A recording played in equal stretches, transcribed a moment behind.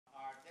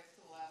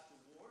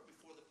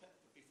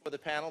for the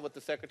panel with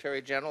the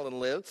Secretary General and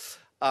Liz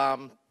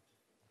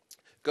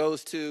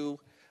goes to,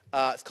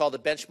 it's called the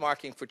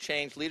Benchmarking for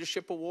Change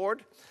Leadership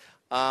Award.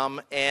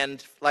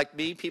 And like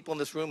me, people in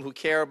this room who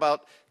care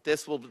about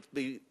this will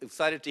be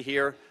excited to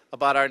hear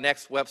about our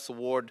next WEPs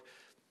Award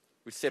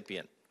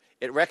recipient.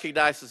 It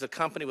recognizes a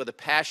company with a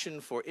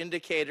passion for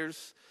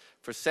indicators,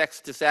 for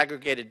sex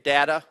disaggregated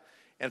data,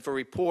 and for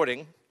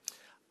reporting.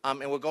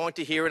 And we're going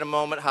to hear in a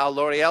moment how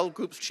L'Oreal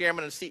Group's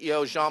chairman and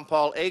CEO,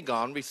 Jean-Paul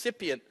Agon,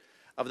 recipient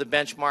of the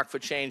Benchmark for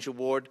Change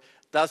Award,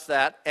 does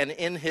that. And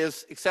in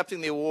his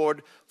accepting the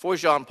award for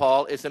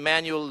Jean-Paul is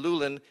Emmanuel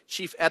Lulin,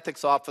 Chief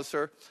Ethics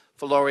Officer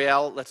for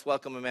L'Oreal. Let's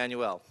welcome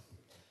Emmanuel.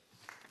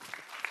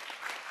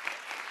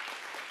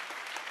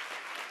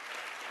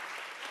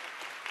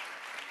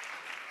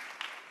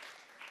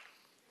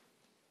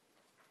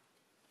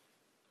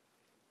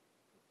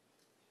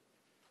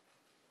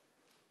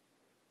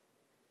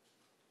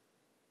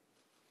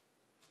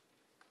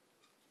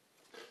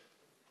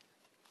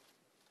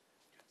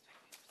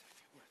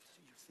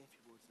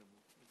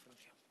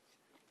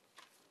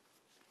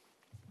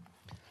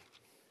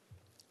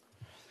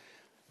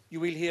 You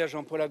will hear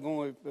Jean-Paul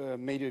Agon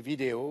made a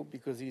video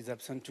because he's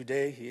absent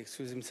today. He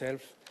excused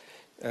himself.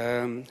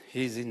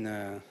 He's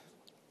in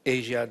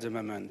Asia at the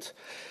moment.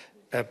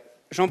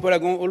 Jean-Paul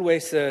Agon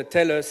always tells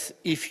us,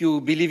 if you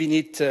believe in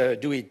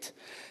it, do it.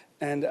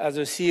 And as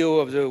a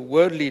CEO of the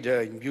world leader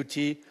in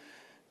beauty,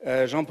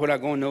 Jean-Paul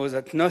Agon knows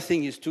that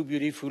nothing is too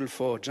beautiful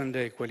for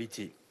gender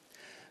equality.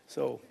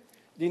 So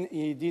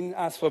he didn't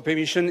ask for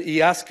permission.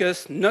 He asked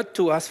us not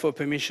to ask for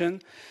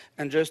permission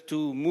and just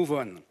to move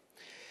on.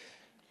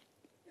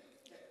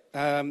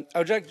 I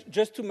would like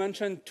just to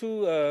mention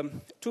two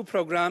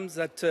programs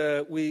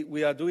that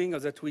we are doing or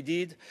that we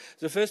did.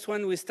 The first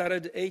one we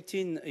started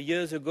 18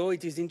 years ago.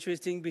 It is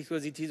interesting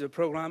because it is a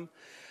program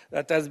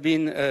that has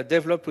been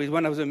developed with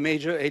one of the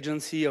major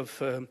agencies of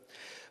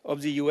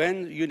the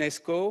UN,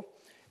 UNESCO.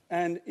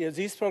 And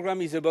this program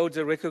is about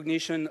the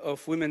recognition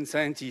of women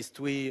scientists.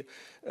 We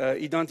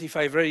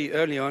identified very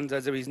early on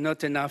that there is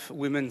not enough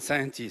women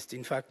scientists.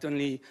 In fact,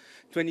 only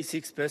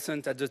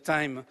 26% at the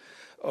time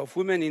of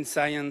women in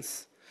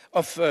science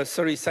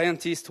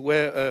scientists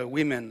were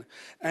women.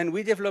 And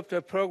we developed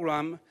a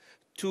program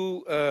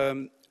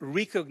to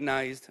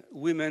recognize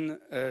women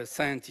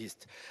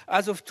scientists.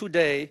 As of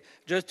today,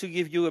 just to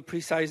give you a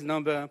precise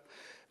number,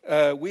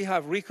 we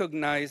have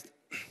recognized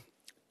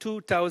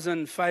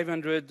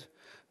 2,500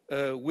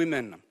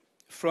 women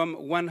from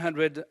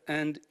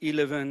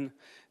 111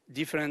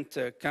 different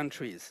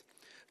countries.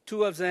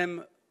 Two of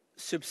them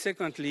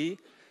subsequently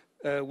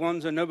won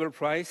the Nobel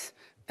Prize,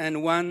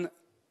 and one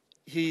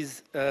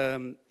is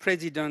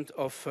president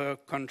of her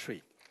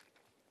country.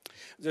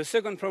 The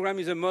second program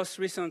is the most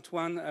recent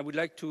one I would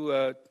like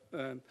to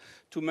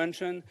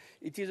mention.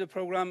 It is a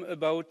program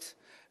about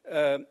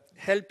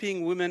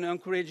helping women,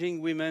 encouraging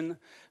women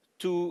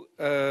to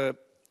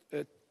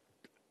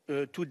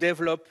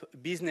develop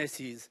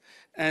businesses.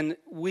 And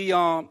we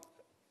are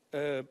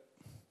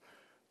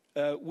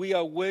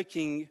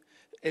working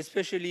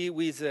especially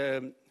with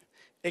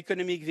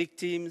economic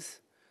victims,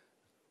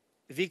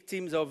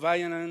 victims of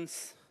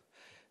violence,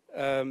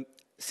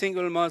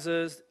 single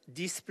mothers,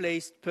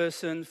 displaced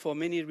persons for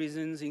many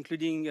reasons,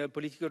 including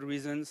political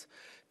reasons,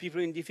 people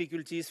in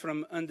difficulties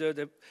from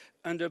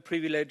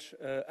underprivileged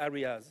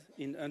areas,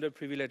 in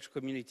underprivileged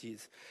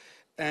communities.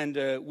 And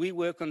we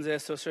work on their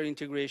social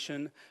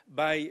integration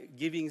by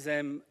giving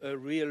them a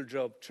real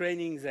job,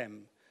 training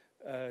them,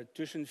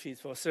 tuition fees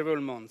for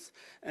several months.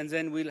 And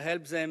then we'll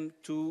help them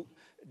to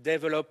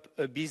develop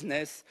a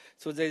business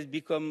so they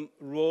become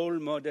role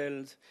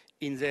models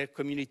in their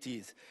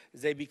communities.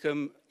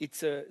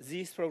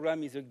 This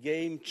program is a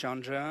game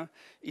changer.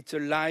 It's a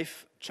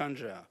life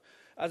changer.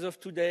 As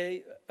of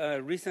today,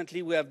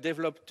 recently we have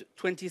developed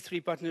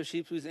 23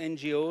 partnerships with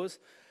NGOs.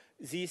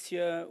 This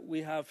year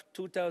we have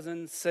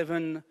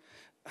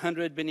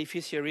 2,700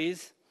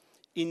 beneficiaries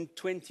in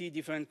 20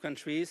 different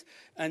countries,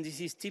 and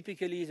this is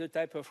typically the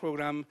type of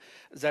program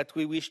that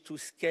we wish to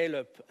scale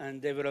up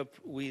and develop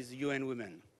with UN Women.